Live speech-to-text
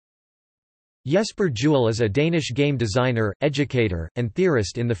Jesper Juul is a Danish game designer, educator, and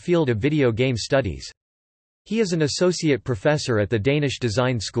theorist in the field of video game studies. He is an associate professor at the Danish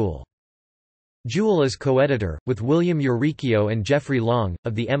Design School. Juul is co-editor, with William Euricchio and Geoffrey Long,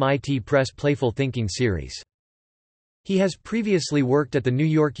 of the MIT Press Playful Thinking series. He has previously worked at the New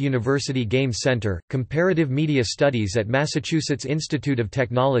York University Game Center, Comparative Media Studies at Massachusetts Institute of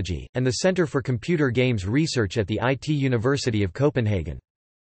Technology, and the Center for Computer Games Research at the IT University of Copenhagen.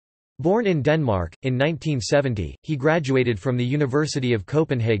 Born in Denmark, in 1970, he graduated from the University of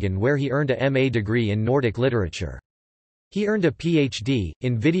Copenhagen where he earned a MA degree in Nordic literature. He earned a Ph.D.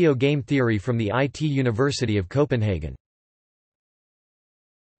 in video game theory from the IT University of Copenhagen.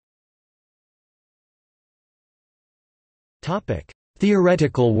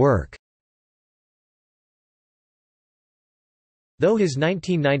 Theoretical work. Though his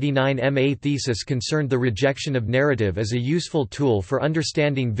 1999 MA thesis concerned the rejection of narrative as a useful tool for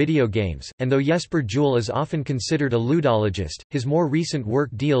understanding video games, and though Jesper Juul is often considered a ludologist, his more recent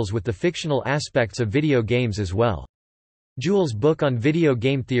work deals with the fictional aspects of video games as well. Juul's book on video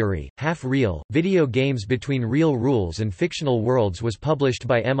game theory, Half Real, Video Games Between Real Rules and Fictional Worlds was published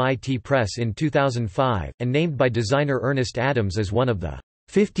by MIT Press in 2005, and named by designer Ernest Adams as one of the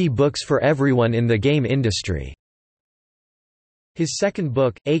 50 books for everyone in the game industry. His second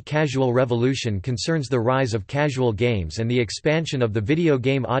book, A Casual Revolution, concerns the rise of casual games and the expansion of the video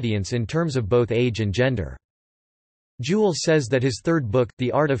game audience in terms of both age and gender. Juul says that his third book,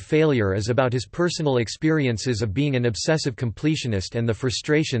 The Art of Failure, is about his personal experiences of being an obsessive completionist and the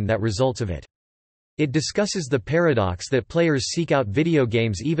frustration that results of it. It discusses the paradox that players seek out video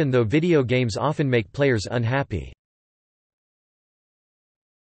games even though video games often make players unhappy.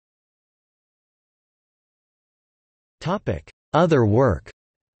 Other work.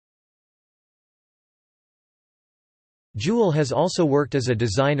 Juul has also worked as a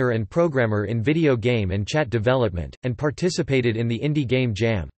designer and programmer in video game and chat development, and participated in the Indie Game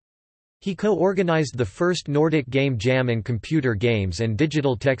Jam. He co-organized the first Nordic Game Jam in Computer Games and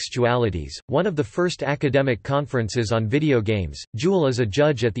Digital Textualities, one of the first academic conferences on video games. Juul is a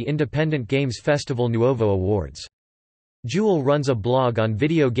judge at the Independent Games Festival Nuovo Awards. Juul runs a blog on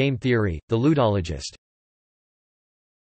video game theory, The Ludologist.